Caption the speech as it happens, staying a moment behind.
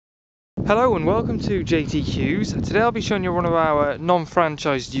Hello and welcome to JT Hughes. Today I'll be showing you one of our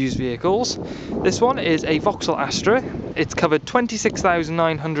non-franchised used vehicles. This one is a Vauxhall Astra. It's covered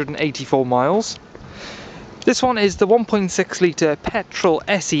 26,984 miles. This one is the 1.6 litre petrol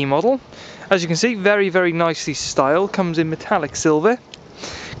SE model. As you can see, very nicely styled. Comes in metallic silver.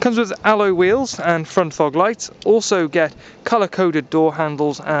 Comes with alloy wheels and front fog lights. Also get colour-coded door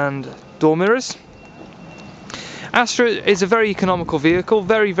handles and door mirrors. Astra is a very economical vehicle,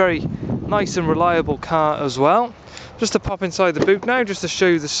 very nice and reliable car as well. Just to pop inside the boot now, just to show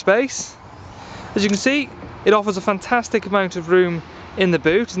you the space. As you can see, it offers a fantastic amount of room in the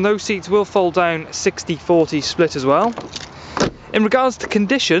boot, and those seats will fold down 60-40 split as well. In regards to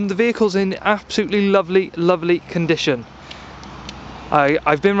condition, the vehicle's in absolutely lovely condition.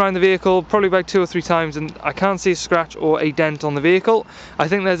 I've been around the vehicle probably about 2 or 3 times and I can't see a scratch or a dent on the vehicle. I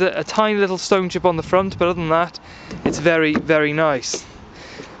think there's a tiny little stone chip on the front, but other than that, it's very nice.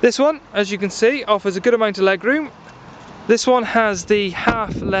 This one, as you can see, offers a good amount of legroom. This one has the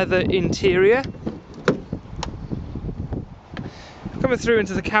half leather interior. Coming through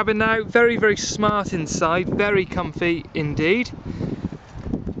into the cabin now, very smart inside, very comfy indeed.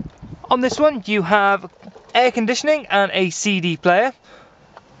 On this one you have air conditioning and a CD player.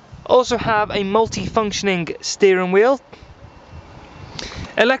 Also have a multi-functioning steering wheel.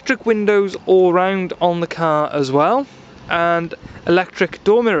 Electric windows all round on the car as well, and electric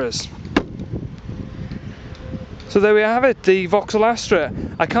door mirrors. So there we have it, the Vauxhall Astra.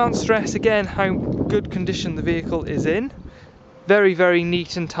 I can't stress again how good condition the vehicle is in. Very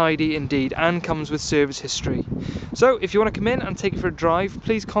neat and tidy indeed, and comes with service history. So if you want to come in and take it for a drive,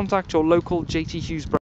 please contact your local JT Hughes branch.